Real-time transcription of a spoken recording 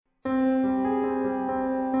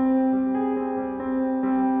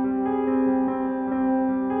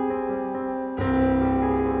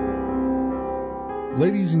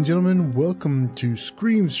Ladies and gentlemen, welcome to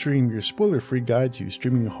Scream Stream, your spoiler-free guide to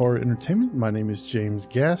streaming horror entertainment. My name is James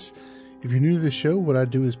Gass. If you're new to the show, what I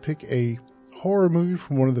do is pick a horror movie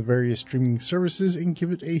from one of the various streaming services and give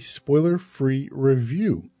it a spoiler-free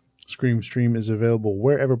review. Scream Stream is available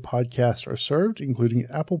wherever podcasts are served, including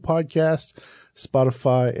Apple Podcasts,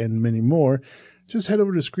 Spotify, and many more. Just head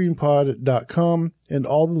over to screampod.com and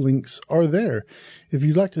all the links are there. If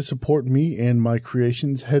you'd like to support me and my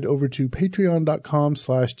creations, head over to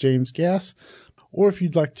patreon.com/JamesGass. Or if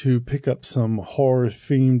you'd like to pick up some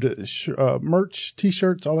horror-themed merch,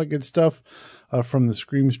 t-shirts, all that good stuff from the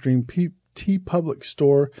Scream Stream TeePublic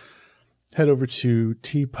store, head over to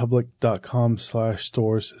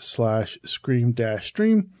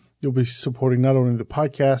teepublic.com/stores/scream-stream. You'll be supporting not only the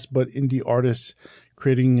podcast, but indie artists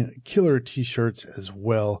creating killer t-shirts as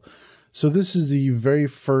well. So this is the very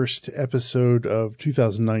first episode of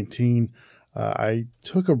 2019. I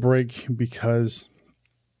took a break because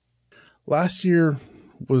the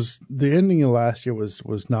ending of last year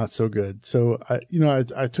was not so good. So I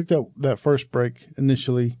took that first break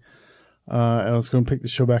initially, and I was going to pick the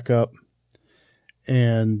show back up.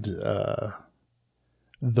 And the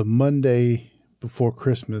Monday before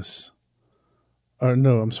Christmas,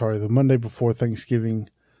 the Monday before Thanksgiving,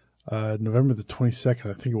 November the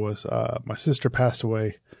 22nd, I think it was, my sister passed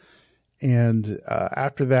away. And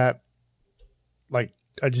after that, I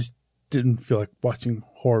just didn't feel like watching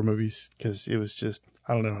horror movies because it was just,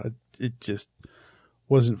 I don't know, it just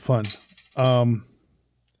wasn't fun.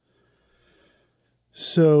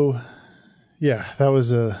 So yeah, that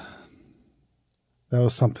was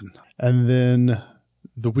something. And then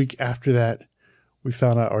the week after that, we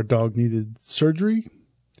found out our dog needed surgery.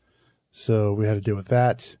 So we had to deal with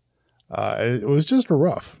that. It was just a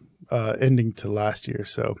rough ending to last year.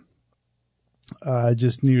 So I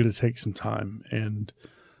just needed to take some time and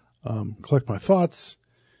collect my thoughts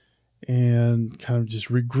and kind of just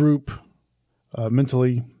regroup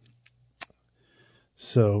mentally.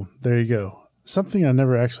 So there you go. Something I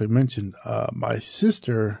never actually mentioned. My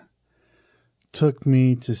sister took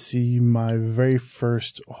me to see my very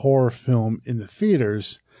first horror film in the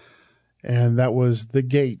theaters, and that was The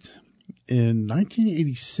Gate in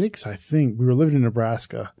 1986, I think. We were living in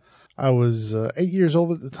Nebraska. I was 8 years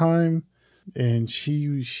old at the time, and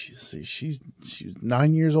she's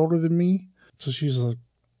 9 years older than me, so she's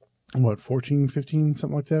 14, 15,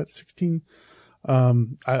 something like that, 16.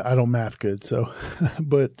 I don't math good, so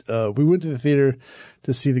but we went to the theater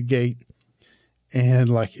to see The Gate. And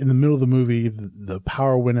in the middle of the movie, the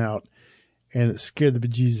power went out and it scared the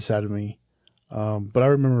bejesus out of me. But I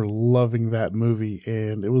remember loving that movie,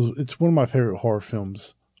 and it's one of my favorite horror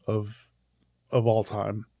films of all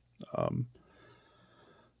time.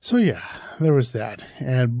 So yeah, there was that.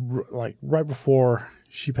 And right before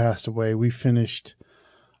she passed away, we finished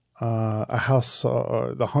a house,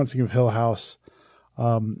 The Haunting of Hill House.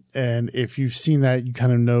 And if you've seen that, you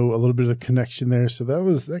kind of know a little bit of the connection there. So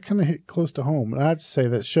that kind of hit close to home. And I have to say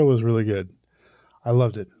that show was really good. I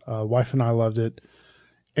loved it. Wife and I loved it.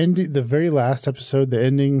 And the very last episode, the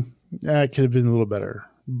ending, it could have been a little better,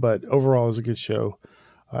 but overall it was a good show.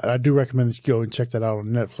 I do recommend that you go and check that out on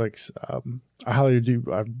Netflix.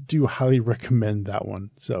 I do highly recommend that one.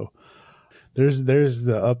 So there's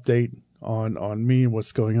the update on me and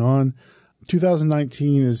what's going on.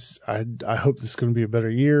 2019 is, I hope this is going to be a better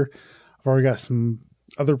year. I've already got some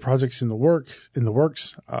other projects in the works. I'm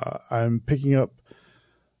going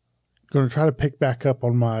to try to pick back up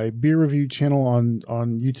on my beer review channel on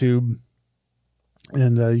YouTube.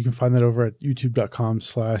 And you can find that over at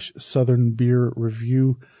youtube.com/Southern Beer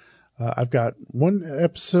Review. I've got one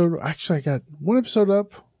episode. Actually, I got one episode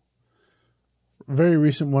up, very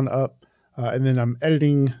recent one up. And then I'm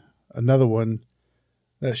editing another one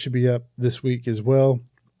that should be up this week as well.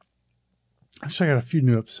 Actually, I got a few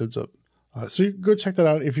new episodes up. So you go check that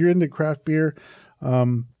out. If you're into craft beer,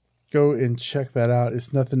 go and check that out.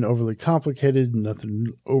 It's nothing overly complicated,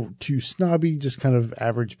 nothing over too snobby, just kind of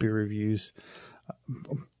average beer reviews.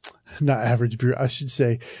 Not average beer, I should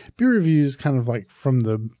say. Beer reviews kind of from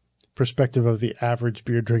the perspective of the average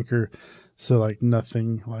beer drinker. So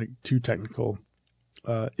nothing too technical.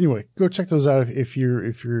 Anyway, go check those out if you're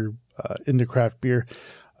into craft beer.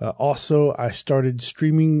 Also, I started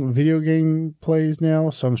streaming video game plays now,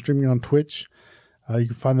 so I'm streaming on Twitch. You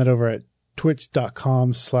can find that over at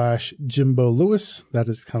twitch.com/Jimbo Lewis. That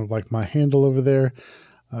is kind of my handle over there.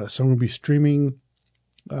 So I'm going to be streaming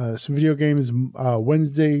some video games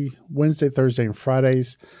Wednesday, Thursday, and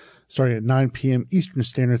Fridays, starting at 9 p.m. Eastern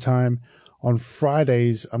Standard Time. On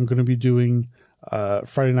Fridays, I'm going to be doing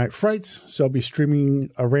Friday Night Frights. So I'll be streaming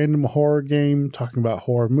a random horror game, talking about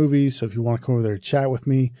horror movies. So if you want to come over there and chat with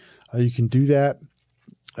me, you can do that.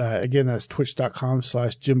 Again, that's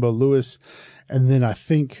twitch.com/Jimbo Lewis. And then I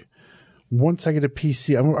think once I get a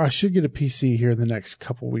PC, I should get a PC here in the next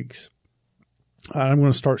couple weeks. I'm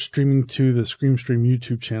going to start streaming to the Scream Stream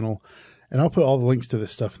YouTube channel, and I'll put all the links to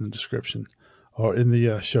this stuff in the description or in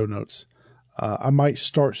the show notes. I might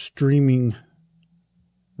start streaming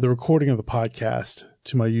the recording of the podcast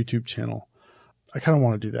to my YouTube channel. I kind of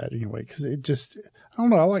want to do that anyway, because I don't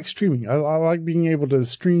know, I like streaming. I like being able to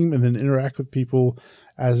stream and then interact with people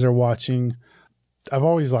as they're watching. I've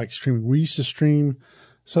always liked streaming. We used to stream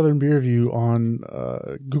Southern Beer Review on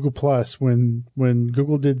Google Plus when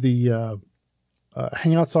Google did the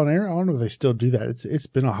Hangouts on Air. I don't know if they still do that. It's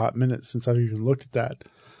been a hot minute since I've even looked at that.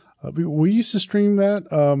 We used to stream that.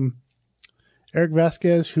 Eric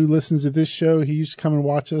Vasquez, who listens to this show, he used to come and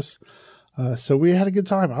watch us. So we had a good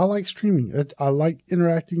time. I like streaming. I like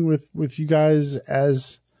interacting with you guys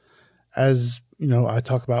as you know, I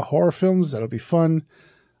talk about horror films. That'll be fun.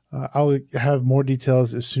 I'll have more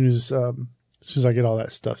details as soon as I get all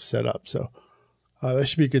that stuff set up. So that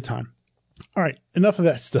should be a good time. All right, enough of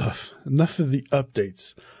that stuff. Enough of the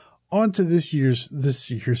updates. On to this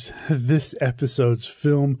episode's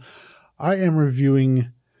film. I am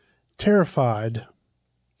reviewing Terrified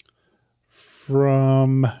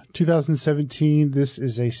from 2017. This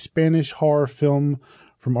is a Spanish horror film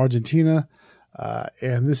from Argentina.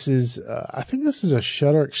 And this is, I think this is a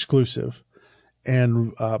Shudder exclusive.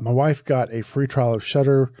 And my wife got a free trial of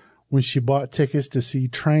Shudder when she bought tickets to see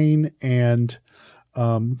Train and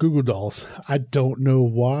Google Dolls. I don't know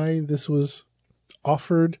why this was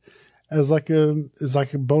offered as like a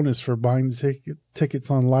bonus for buying the tickets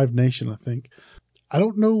on Live Nation, I think. I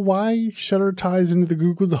don't know why Shudder ties into the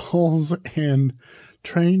Google Dolls and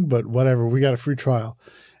Train, but whatever. We got a free trial.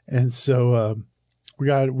 And so she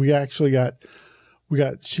got a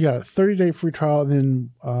 30-day free trial, and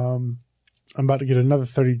then I'm about to get another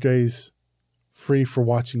 30 days free for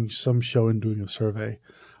watching some show and doing a survey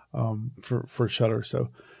for Shudder. So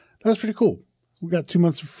that's pretty cool. We got 2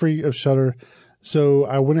 months free of Shudder. So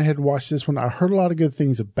I went ahead and watched this one. I heard a lot of good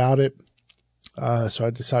things about it. So I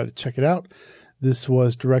decided to check it out. This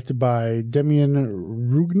was directed by Demian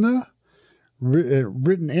Rugna,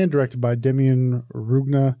 written and directed by Demian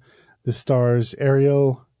Rugna. This stars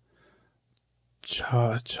Ariel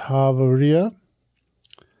Chavarria,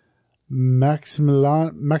 Maximiano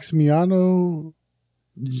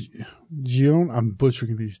Gion. I'm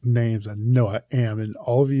butchering these names. I know I am. And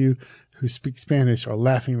all of you who speak Spanish are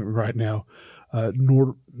laughing at me right now.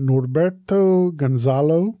 Norberto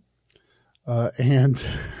Gonzalo, and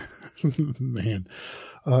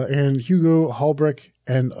and Hugo Halbrecht,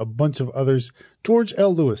 and a bunch of others. George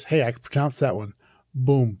L. Lewis. Hey, I can pronounce that one.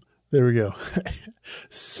 Boom. There we go.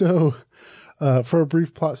 So, for a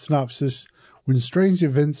brief plot synopsis, when strange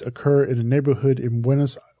events occur in a neighborhood in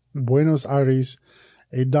Buenos Aires,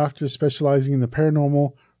 a doctor specializing in the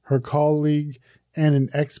paranormal, her colleague, and an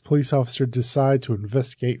ex-police officer decide to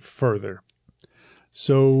investigate further.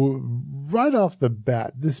 So, right off the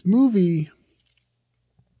bat, this movie,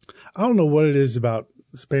 I don't know what it is about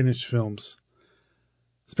Spanish films,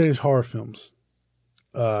 Spanish horror films.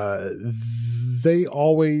 They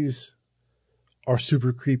always are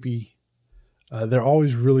super creepy. They're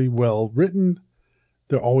always really well written.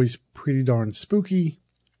 They're always pretty darn spooky.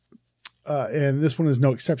 And this one is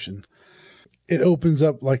no exception. It opens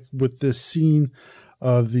up like with this scene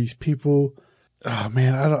of these people. Oh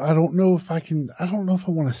man, I don't know if I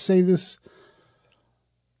want to say this.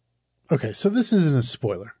 Okay, so this isn't a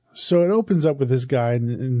spoiler. So it opens up with this guy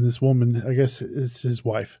and this woman, I guess it's his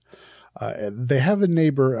wife. They have a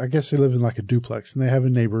neighbor, I guess they live in like a duplex, and they have a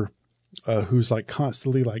neighbor who's like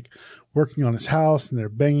constantly like working on his house, and they're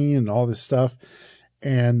banging and all this stuff.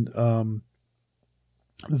 And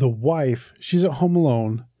the wife, she's at home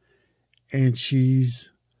alone, and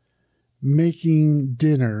she's making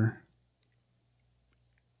dinner,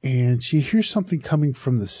 and she hears something coming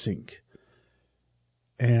from the sink.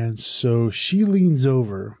 And so she leans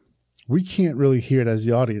over. We can't really hear it as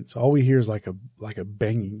the audience. All we hear is like a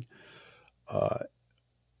banging.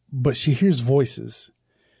 But she hears voices.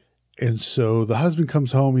 And so the husband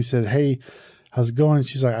comes home. He said, "Hey, how's it going?"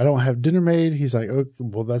 She's like, "I don't have dinner made." He's like, "Okay,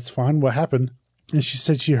 well, that's fine. What happened?" And she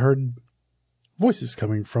said she heard voices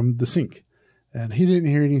coming from the sink. And he didn't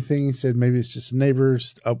hear anything. He said maybe it's just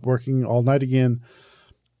neighbors up working all night again.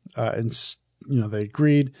 And, they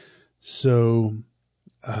agreed. So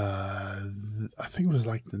I think it was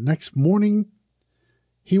like the next morning,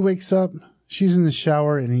 he wakes up. She's in the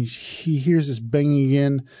shower, and he hears this banging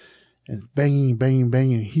again. and it's banging, banging,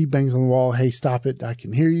 banging. He bangs on the wall. Hey, stop it. I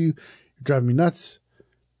can hear you. You're driving me nuts.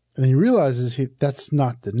 And then he realizes that's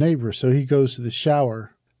not the neighbor. So he goes to the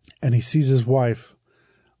shower and he sees his wife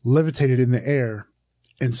levitated in the air,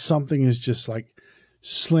 and something is just like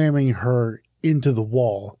slamming her into the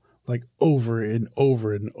wall, like over and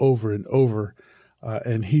over and over and over.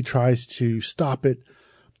 And he tries to stop it.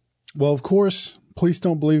 Well, of course, police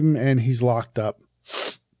don't believe him, and he's locked up.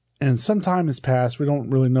 And some time has passed. We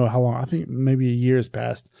don't really know how long. I think maybe a year has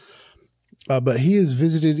passed. But he is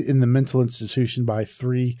visited in the mental institution by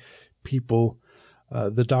 3 people.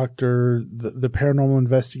 The doctor, the paranormal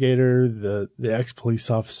investigator, the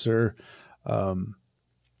ex-police officer, and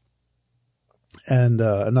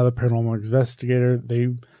another paranormal investigator. They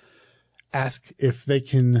ask if they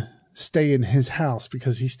can stay in his house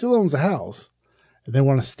because he still owns a house, and they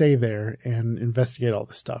want to stay there and investigate all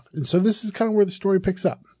this stuff. And so this is kind of where the story picks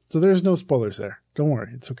up. So there's no spoilers there. Don't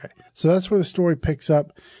worry. It's okay. So that's where the story picks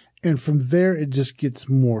up. And from there, it just gets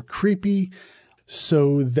more creepy.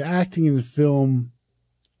 So the acting in the film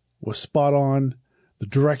was spot on. The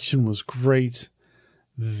direction was great.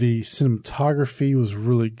 The cinematography was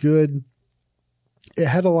really good. It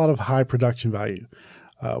had a lot of high production value,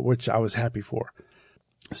 which I was happy for.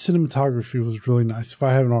 Cinematography was really nice. If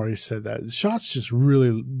I haven't already said that, the shots just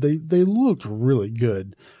really, they looked really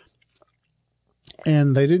good.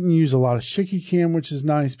 And they didn't use a lot of shaky cam, which is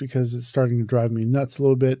nice because it's starting to drive me nuts a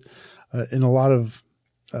little bit. In a lot of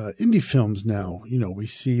indie films now, we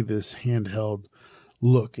see this handheld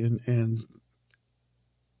look, and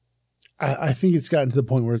I think it's gotten to the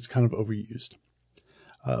point where it's kind of overused.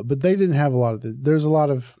 But they didn't have a lot of it. There's a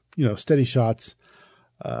lot of, steady shots.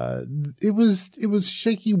 It was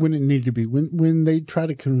shaky when it needed to be. When they try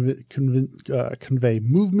to convey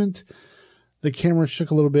movement, the camera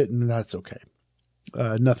shook a little bit, and that's okay.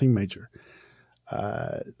 Nothing major.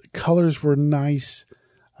 Colors were nice.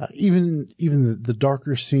 Even the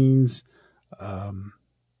darker scenes,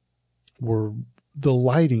 were the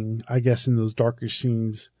lighting, I guess, in those darker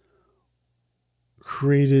scenes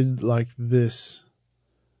created like this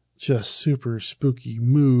just super spooky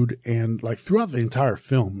mood. And like throughout the entire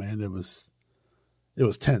film, man, it was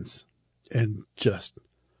tense and just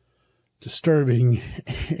disturbing.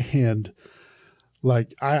 And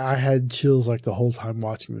like, I had chills like the whole time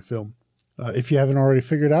watching the film. If you haven't already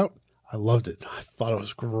figured out, I loved it. I thought it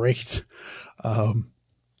was great. I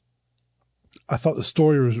thought the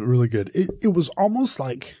story was really good. It was almost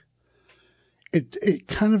like it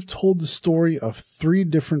kind of told the story of 3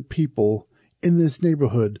 different people in this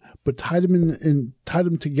neighborhood, but tied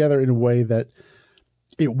them together in a way that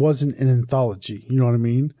it wasn't an anthology. You know what I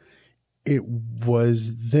mean? It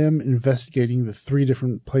was them investigating the 3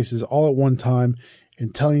 different places all at one time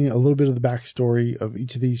and telling a little bit of the backstory of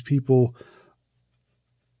each of these people.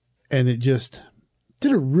 And it just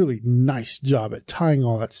did a really nice job at tying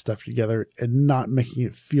all that stuff together and not making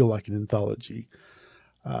it feel like an anthology.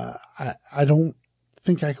 I don't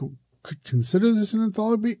think I could consider this an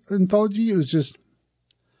anthology. It was just,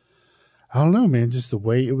 I don't know, man, just the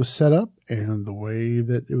way it was set up and the way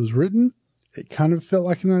that it was written. It kind of felt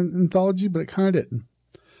like an anthology, but it kind of didn't.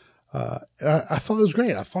 I thought it was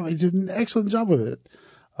great. I thought they did an excellent job with it.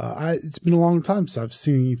 It's been a long time since I've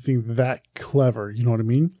seen anything that clever. You know what I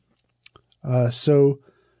mean? So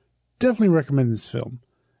definitely recommend this film.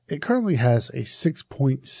 It currently has a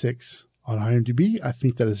 6.6 on IMDb. I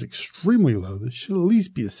think that is extremely low. This should at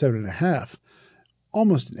least be a 7.5,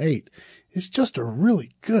 almost an 8. It's just a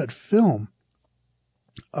really good film.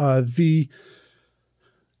 The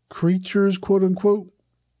creatures, quote unquote,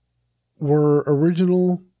 were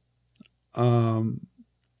original. The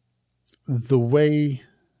way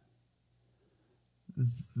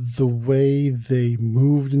they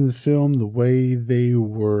moved in the film, the way they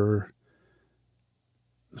were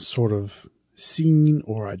sort of seen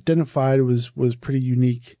or identified was pretty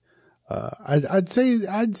unique. I'd say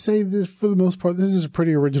this, for the most part, this is a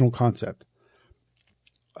pretty original concept.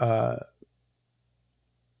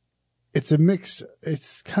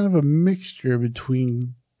 It's kind of a mixture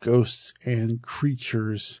between ghosts and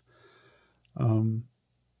creatures. And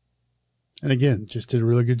again, just did a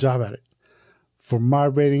really good job at it. For my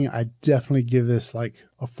rating, I definitely give this like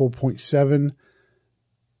a 4.7.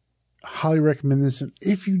 Highly recommend this.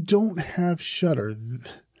 If you don't have Shudder,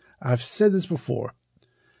 I've said this before,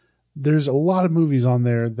 there's a lot of movies on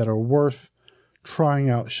there that are worth trying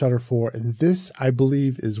out Shudder for, and this, I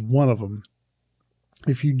believe, is one of them.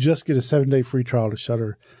 If you just get a 7-day free trial to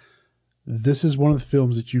Shudder, this is one of the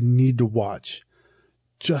films that you need to watch.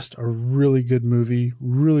 Just a really good movie,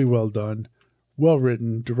 really well done, well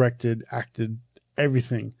written, directed, acted,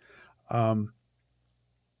 everything.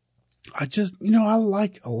 I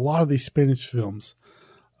like a lot of these Spanish films.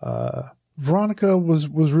 Veronica was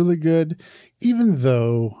really good, even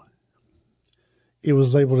though it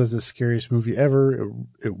was labeled as the scariest movie ever.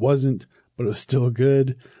 It wasn't, but it was still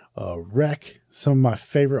good. Wreck, some of my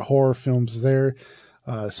favorite horror films there.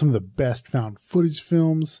 Some of the best found footage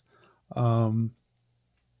films. There's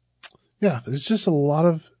just a lot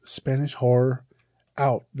of Spanish horror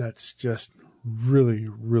out that's just really,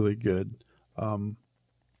 really good.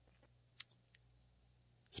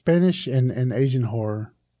 Spanish and Asian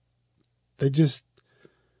horror,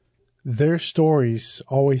 their stories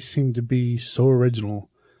always seem to be so original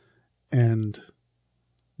and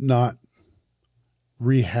not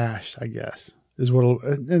rehashed, I guess,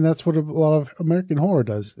 and that's what a lot of American horror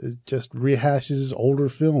does. It just rehashes older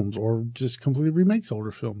films or just completely remakes older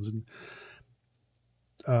films. And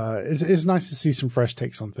it's nice to see some fresh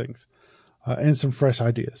takes on things and some fresh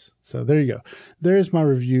ideas. So there you go. There's my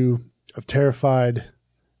review of Terrified.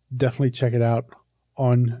 Definitely check it out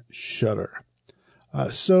on Shudder.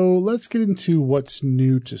 So let's get into what's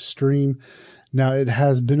new to stream. Now, it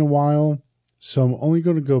has been a while, so I'm only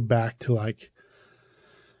going to go back to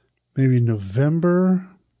maybe November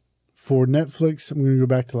for Netflix. I'm going to go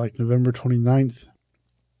back to November 29th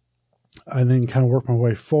and then kind of work my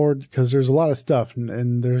way forward because there's a lot of stuff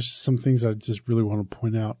and there's some things I just really want to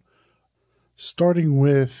point out. Starting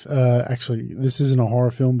with, actually, this isn't a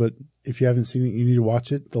horror film, but if you haven't seen it, you need to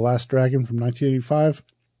watch it. The Last Dragon from 1985.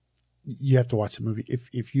 You have to watch the movie.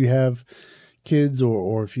 If you have kids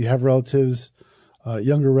or if you have relatives,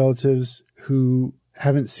 younger relatives who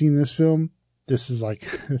haven't seen this film, this is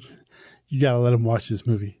you got to let them watch this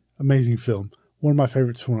movie. Amazing film. One of my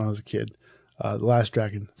favorites when I was a kid. The Last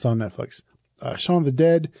Dragon. It's on Netflix. Shaun of the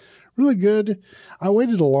Dead. Really good. I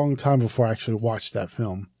waited a long time before I actually watched that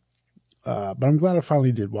film. But I'm glad I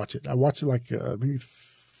finally did watch it. I watched it maybe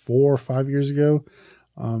 4 or 5 years ago.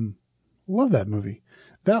 Love that movie.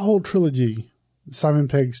 That whole trilogy, Simon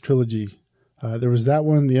Pegg's trilogy. There was that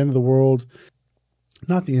one, The End of the World.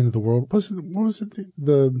 Not The End of the World. What was it?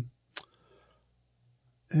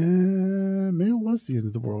 Maybe it was The End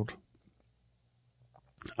of the World.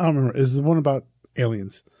 I don't remember. It's the one about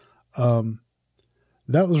aliens.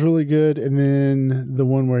 That was really good. And then the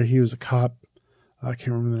one where he was a cop. I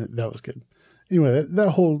can't remember that. That was good. Anyway,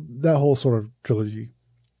 that whole sort of trilogy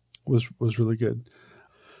was really good.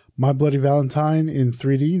 My Bloody Valentine in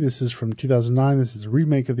 3D. This is from 2009. This is a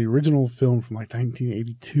remake of the original film from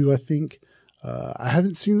 1982, I think. I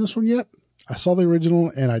haven't seen this one yet. I saw the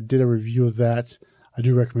original and I did a review of that. I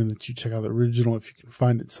do recommend that you check out the original if you can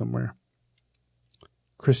find it somewhere.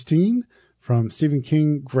 Christine from Stephen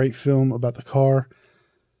King. Great film about the car.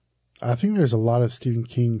 I think there's a lot of Stephen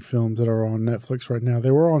King films that are on Netflix right now.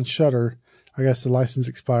 They were on Shudder. I guess the license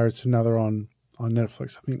expired, so now they're on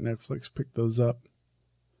Netflix. I think Netflix picked those up.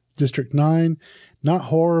 District 9, not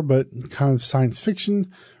horror, but kind of science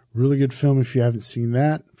fiction. Really good film if you haven't seen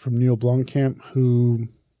that, from Neil Blomkamp, who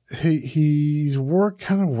he's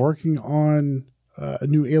working on a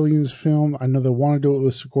new Aliens film. I know they want to do it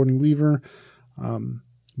with Sigourney Weaver,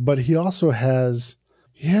 but he also has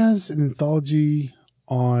an anthology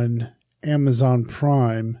on Amazon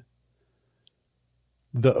Prime,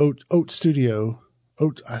 the Oat Studio.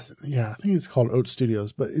 I think it's called Oat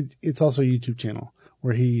Studios, but it's also a YouTube channel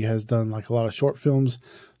where he has done a lot of short films.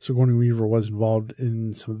 Sigourney Weaver was involved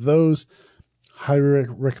in some of those. Highly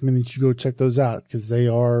recommend that you go check those out because they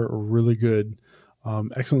are really good.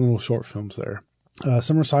 Excellent little short films there.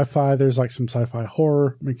 Some are sci-fi. There's some sci-fi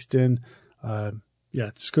horror mixed in.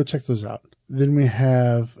 Just go check those out. Then we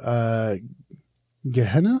have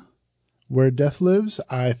Gehenna, Where Death Lives.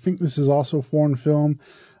 I think this is also a foreign film,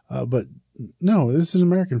 but no, this is an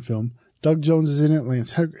American film. Doug Jones is in it,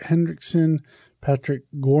 Lance Hendrickson, Patrick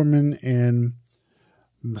Gorman, and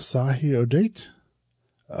Masahi Odate.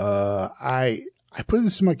 I put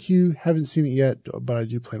this in my queue, haven't seen it yet, but I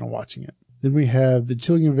do plan on watching it. Then we have The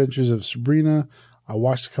Chilling Adventures of Sabrina. I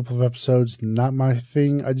watched a couple of episodes, not my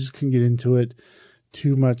thing. I just couldn't get into it.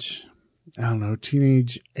 Too much, I don't know,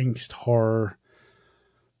 teenage angst horror.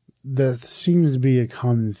 That seems to be a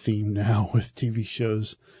common theme now with TV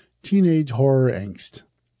shows. Teenage horror angst.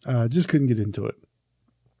 Just couldn't get into it.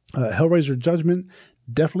 Hellraiser Judgment,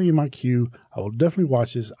 definitely in my queue. I will definitely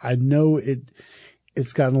watch this. I know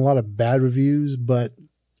it's gotten a lot of bad reviews, but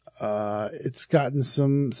it's gotten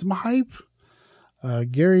some hype.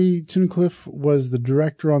 Gary Tunnicliffe was the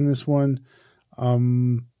director on this one.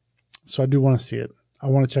 So I do want to see it. I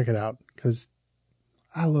want to check it out because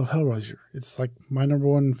I love Hellraiser. It's my number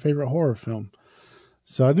one favorite horror film.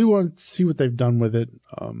 So I do want to see what they've done with it.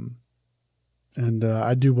 And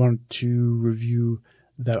I do want to review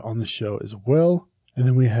that on the show as well. And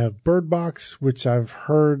then we have Bird Box, which I've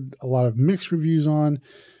heard a lot of mixed reviews on,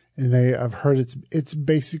 and I've heard it's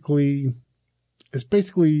basically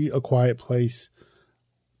A Quiet Place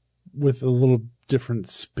with a little different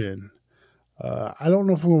spin. I don't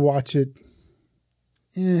know if I'm gonna watch it.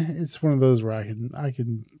 It's one of those where I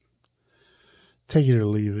can take it or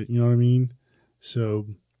leave it. You know what I mean? So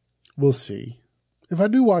we'll see. If I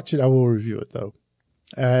do watch it, I will review it though.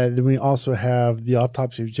 Then we also have The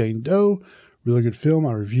Autopsy of Jane Doe. Really good film.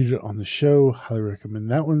 I reviewed it on the show. Highly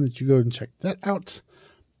recommend that one, that you go and check that out.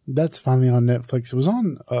 That's finally on Netflix. It was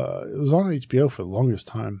on HBO for the longest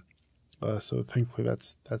time. So thankfully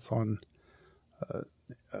that's on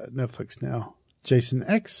Netflix now. Jason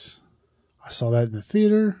X. I saw that in the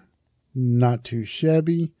theater. Not too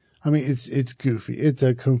shabby. I mean, it's goofy. It's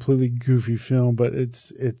a completely goofy film, but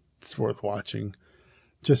it's worth watching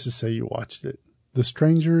just to say you watched it. The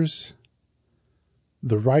Strangers.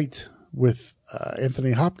 The Right with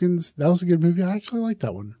Anthony Hopkins. That was a good movie. I actually liked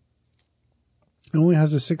that one. It only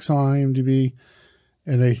has a 6 on IMDb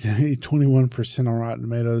and a 21% on Rotten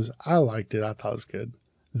Tomatoes. I liked it. I thought it was good.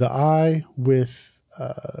 The Eye with,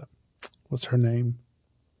 what's her name?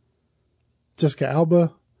 Jessica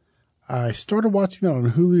Alba. I started watching that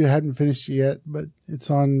on Hulu. I hadn't finished it yet, but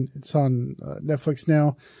it's on Netflix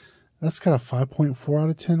now. That's got a 5.4 out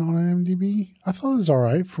of 10 on IMDb. I thought it was all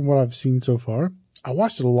right from what I've seen so far. I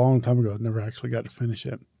watched it a long time ago. Never actually got to finish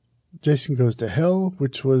it. Jason Goes to Hell,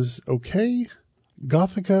 which was okay.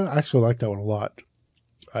 Gothica, I actually like that one a lot.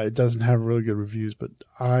 It doesn't have really good reviews, but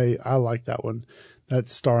I like that one.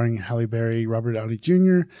 That's starring Halle Berry, Robert Downey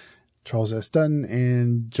Jr., Charles S. Dutton,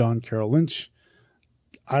 and John Carroll Lynch.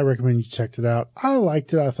 I recommend you check it out. I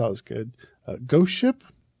liked it. I thought it was good. Ghost Ship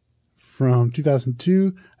from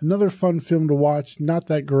 2002. Another fun film to watch. Not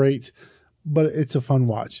that great, but it's a fun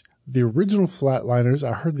watch. The original Flatliners,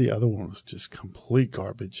 I heard the other one was just complete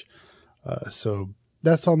garbage. So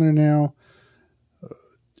that's on there now.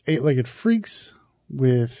 Eight-Legged Freaks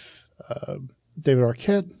with David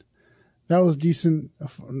Arquette. That was decent.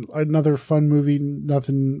 Another fun movie.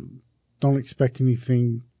 Nothing, don't expect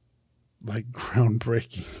anything like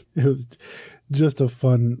groundbreaking. It was just a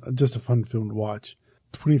fun film to watch.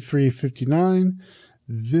 2359.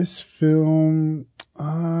 This film,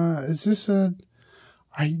 I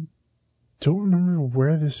don't remember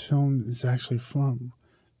where this film is actually from.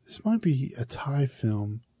 This might be a Thai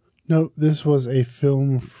film. No, this was a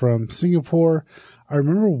film from Singapore. I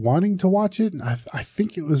remember wanting to watch it. And I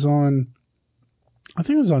think it was on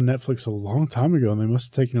Netflix a long time ago, and they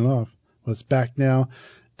must have taken it off. But it's back now.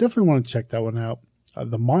 Definitely want to check that one out.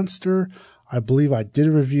 The Monster, I believe I did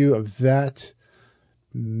a review of that.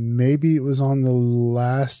 Maybe it was on the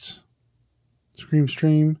last Scream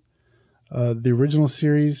Stream. The original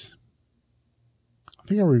series. I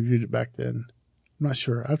think I reviewed it back then. I'm not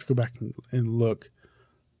sure. I have to go back and look.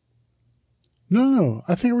 No.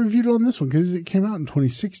 I think I reviewed it on this one because it came out in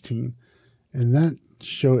 2016. And that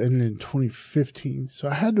show ended in 2015. So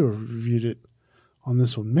I had to have reviewed it on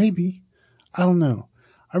this one. Maybe. I don't know.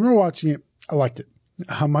 I remember watching it. I liked it.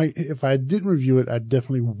 I might, if I didn't review it, I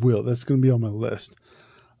definitely will. That's going to be on my list.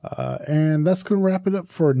 And that's going to wrap it up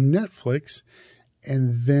for Netflix.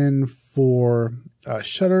 And then for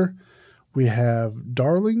Shudder, we have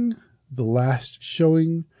Darling, The Last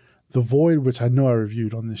Showing, The Void, which I know I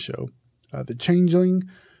reviewed on this show, The Changeling,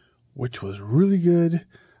 which was really good,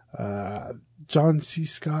 Arthur C.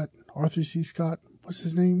 Scott, what's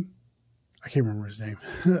his name? I can't remember his name.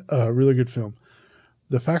 Really good film.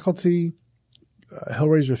 The Faculty,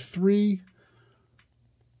 Hellraiser 3,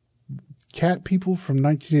 Cat People from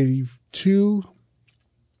 1982.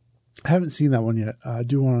 I haven't seen that one yet. I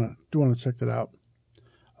do want to check that out.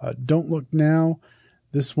 Don't Look Now.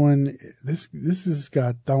 This one, this has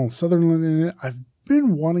got Donald Sutherland in it. I've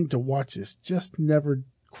been wanting to watch this, just never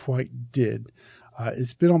quite did.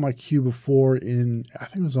 It's been on my queue before I think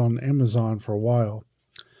it was on Amazon for a while.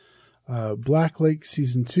 Black Lake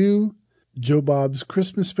Season 2, Joe Bob's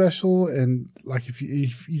Christmas Special. And like, if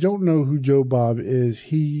you don't know who Joe Bob is,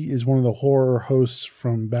 he is one of the horror hosts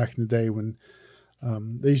from back in the day when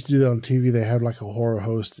they used to do that on TV. They had like a horror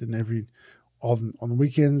host, and on the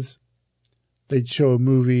weekends they'd show a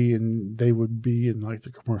movie and they would be in like the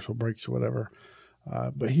commercial breaks or whatever.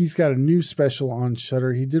 But he's got a new special on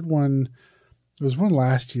Shudder. He did one. There was one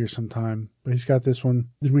last year sometime, but he's got this one.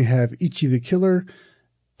 Then we have Ichi the Killer.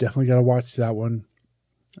 Definitely got to watch that one.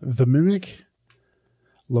 The Mimic.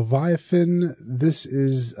 Leviathan. This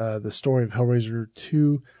is the story of Hellraiser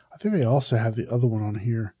 2. I think they also have the other one on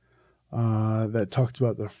here that talked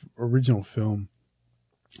about the original film.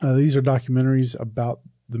 These are documentaries about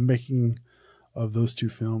the making of those two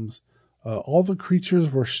films. All the Creatures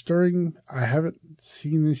were stirring. I haven't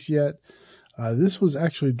seen this yet. This was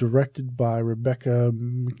actually directed by Rebecca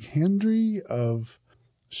McKendry of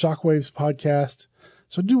Shockwave's podcast.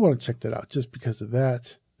 So I do want to check that out just because of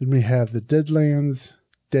that. Then we have The Deadlands,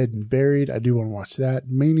 Dead and Buried. I do want to watch that.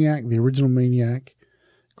 Maniac, the original Maniac.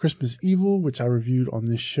 Christmas Evil, which I reviewed on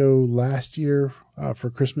this show last year for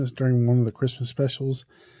Christmas during one of the Christmas specials.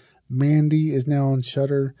 Mandy is now on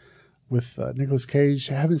Shudder with Nicolas Cage.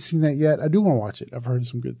 I haven't seen that yet. I do want to watch it. I've heard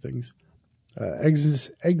some good things.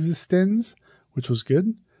 Existenz, which was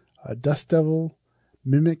good. Dust Devil,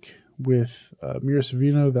 Mimic with Mira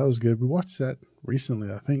Sorvino. That was good. We watched that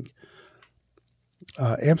recently, I think.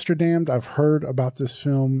 Amsterdam, I've heard about this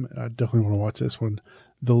film. I definitely want to watch this one.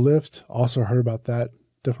 The Lift, also heard about that.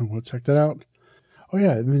 Definitely want to check that out. Oh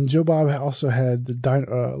yeah, and then Joe Bob also had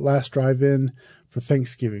the Last Drive-In for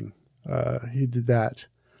Thanksgiving. He did that.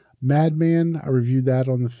 Madman, I reviewed that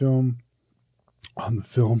on the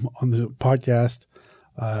podcast.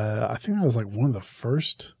 I think that was like one of the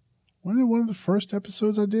first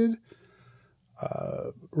episodes I did.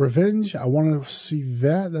 Revenge, I want to see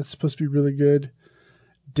that. That's supposed to be really good.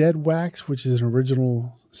 Dead Wax, which is an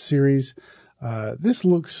original series. This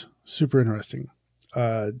looks super interesting.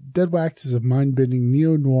 Dead Wax is a mind-bending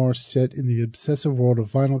neo-noir set in the obsessive world of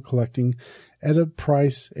vinyl collecting. Etta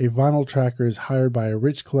Price, a vinyl tracker, is hired by a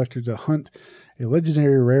rich collector to hunt a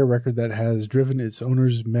legendary rare record that has driven its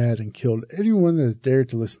owners mad and killed anyone that has dared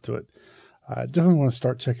to listen to it. I definitely want to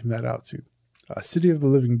start checking that out too. City of the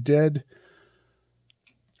Living Dead,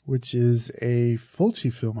 which is a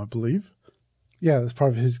Fulci film, I believe. Yeah, that's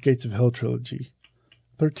part of his Gates of Hell trilogy.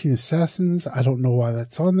 13 Assassins, I don't know why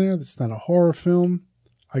that's on there. That's not a horror film.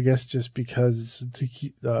 I guess just because it's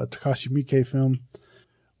a Takashi Miike film.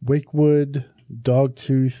 Wakewood,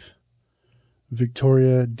 Dogtooth,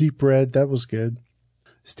 Victoria, Deep Red, that was good.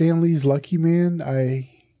 Stan Lee's Lucky Man, I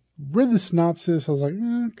read the synopsis. I was like,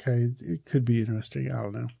 okay, it could be interesting. I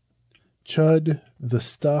don't know. Chud, The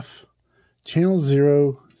Stuff, Channel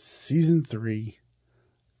Zero, Season 3.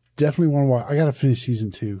 Definitely want to watch. I got to finish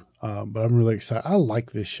Season 2, but I'm really excited. I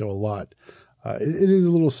like this show a lot. It is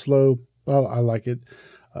a little slow, but I like it.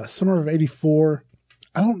 Summer of '84.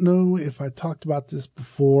 I don't know if I talked about this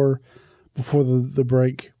before the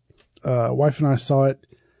break. Wife and I saw it.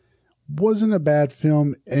 Wasn't a bad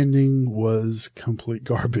film. Ending was complete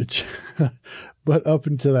garbage. But up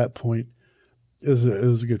until that point, it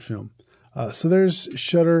was a good film. So there's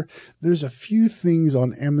Shudder. There's a few things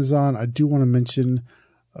on Amazon I do want to mention.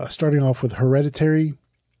 Starting off with Hereditary.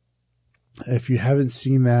 If you haven't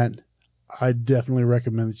seen that, I definitely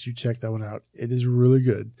recommend that you check that one out. It is really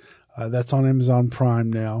good. That's on Amazon Prime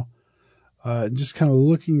now. Just kind of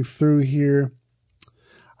looking through here,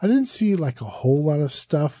 I didn't see like a whole lot of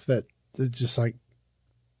stuff that just like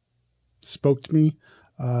spoke to me.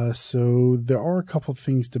 So there are a couple of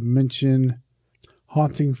things to mention.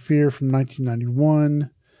 Haunting Fear from 1991,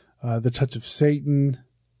 The Touch of Satan,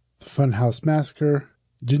 The Funhouse Massacre,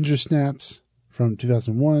 Ginger Snaps from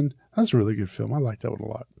 2001. That's a really good film. I like that one a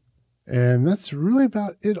lot. And that's really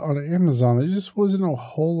about it on Amazon. There just wasn't a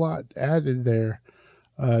whole lot added there.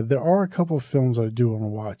 There are a couple of films that I do want to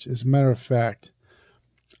watch. As a matter of fact,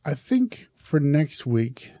 I think for next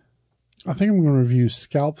week, I think I'm going to review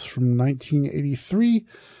Scalps from 1983.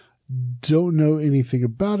 Don't know anything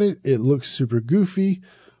about it. It looks super goofy.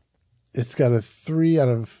 It's got a 3 out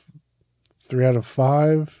of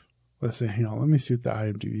 5. Let's see. Hang on. Let me see what the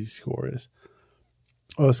IMDb score is.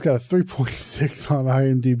 Oh, it's got a 3.6 on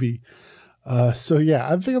IMDb. So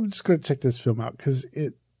yeah, I think I'm just going to check this film out because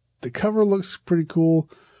the cover looks pretty cool.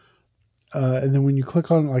 And then when you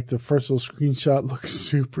click on like the first little screenshot, looks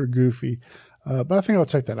super goofy. But I think I'll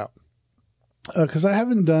check that out. Cause I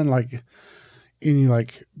haven't done like any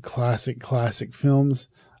like classic films.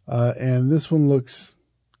 And this one looks,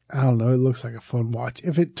 I don't know, it looks like a fun watch.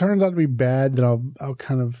 If it turns out to be bad, then I'll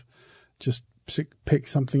kind of just pick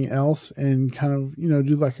something else and kind of,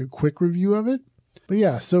 do like a quick review of it. But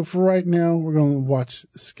yeah, so for right now, we're going to watch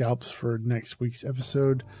Scalps for next week's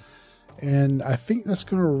episode. And I think that's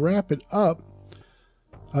going to wrap it up.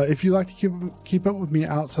 If you'd like to keep up with me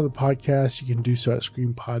outside the podcast, you can do so at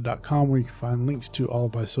screampod.com, where you can find links to all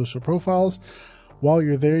of my social profiles. While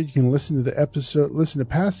you're there, you can listen to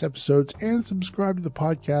past episodes, and subscribe to the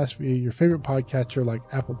podcast via your favorite podcatcher like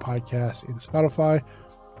Apple Podcasts and Spotify.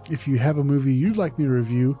 If you have a movie you'd like me to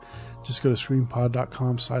review, just go to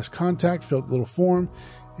screampod.com/contact, fill out the little form,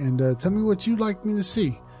 and tell me what you'd like me to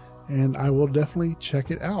see. And I will definitely check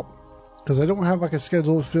it out. Because I don't have like a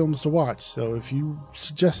schedule of films to watch. So if you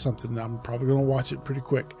suggest something, I'm probably going to watch it pretty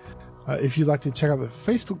quick. If you'd like to check out the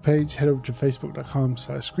Facebook page, head over to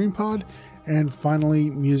facebook.com/ScreamPod. And finally,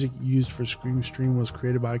 music used for Scream Stream was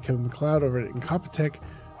created by Kevin MacLeod over at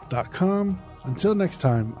Incompetech.com. Until next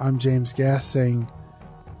time, I'm James Gass saying,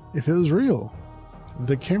 if it was real,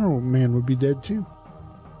 the cameraman would be dead too.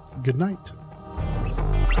 Good night.